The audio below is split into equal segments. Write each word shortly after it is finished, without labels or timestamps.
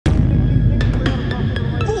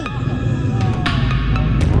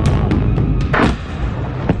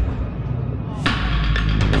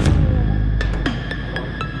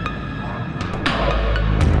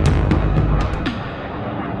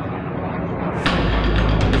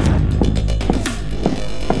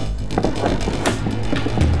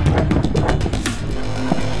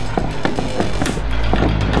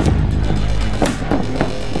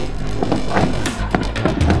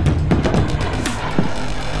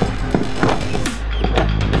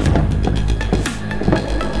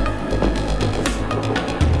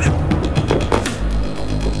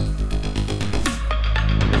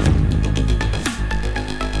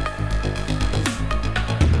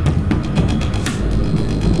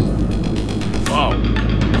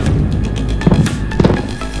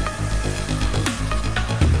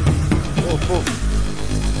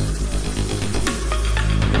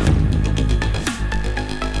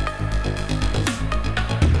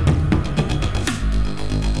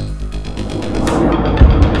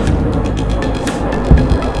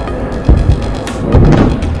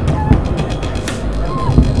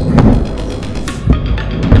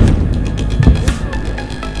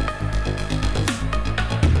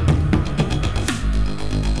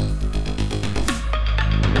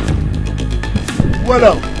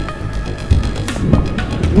ولو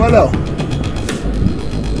ولو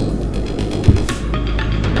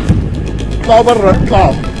اطلعوا برا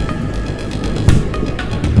اطلعوا.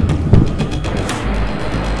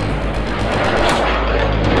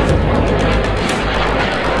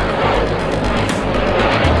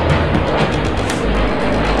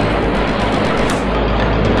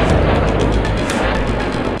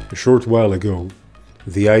 A short while ago,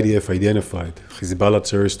 the IDF identified Hezbollah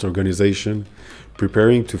terrorist organization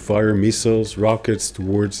preparing to fire missiles, rockets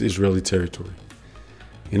towards Israeli territory.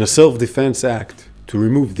 In a self-defense act to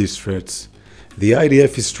remove these threats, the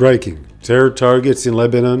IDF is striking terror targets in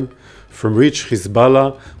Lebanon from which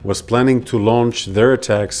Hezbollah was planning to launch their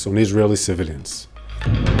attacks on Israeli civilians.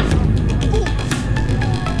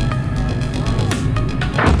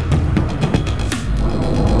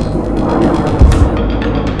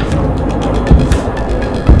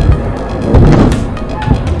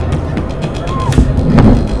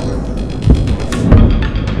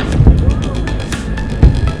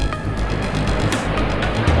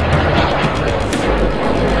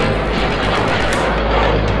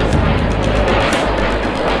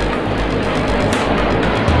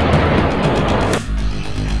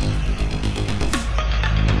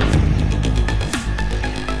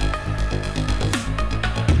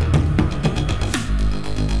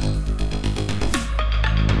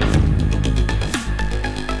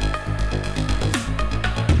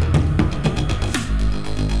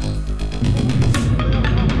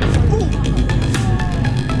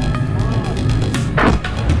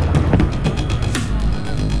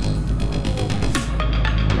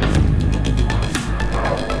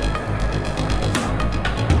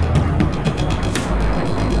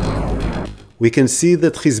 We can see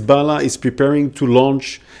that Hezbollah is preparing to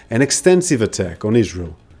launch an extensive attack on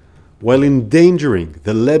Israel, while endangering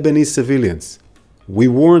the Lebanese civilians. We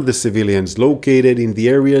warn the civilians located in the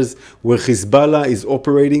areas where Hezbollah is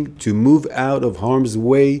operating to move out of harm's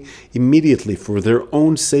way immediately for their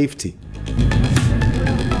own safety.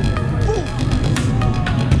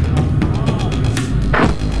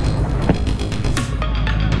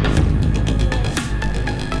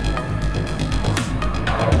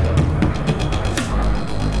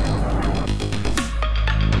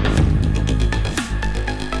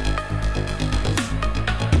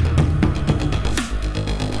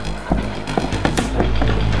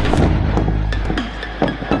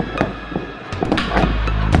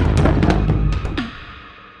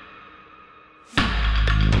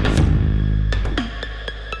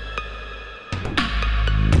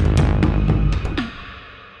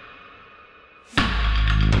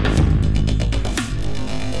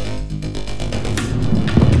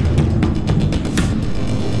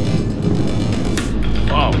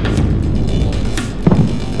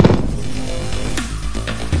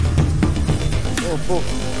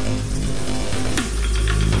 Oh.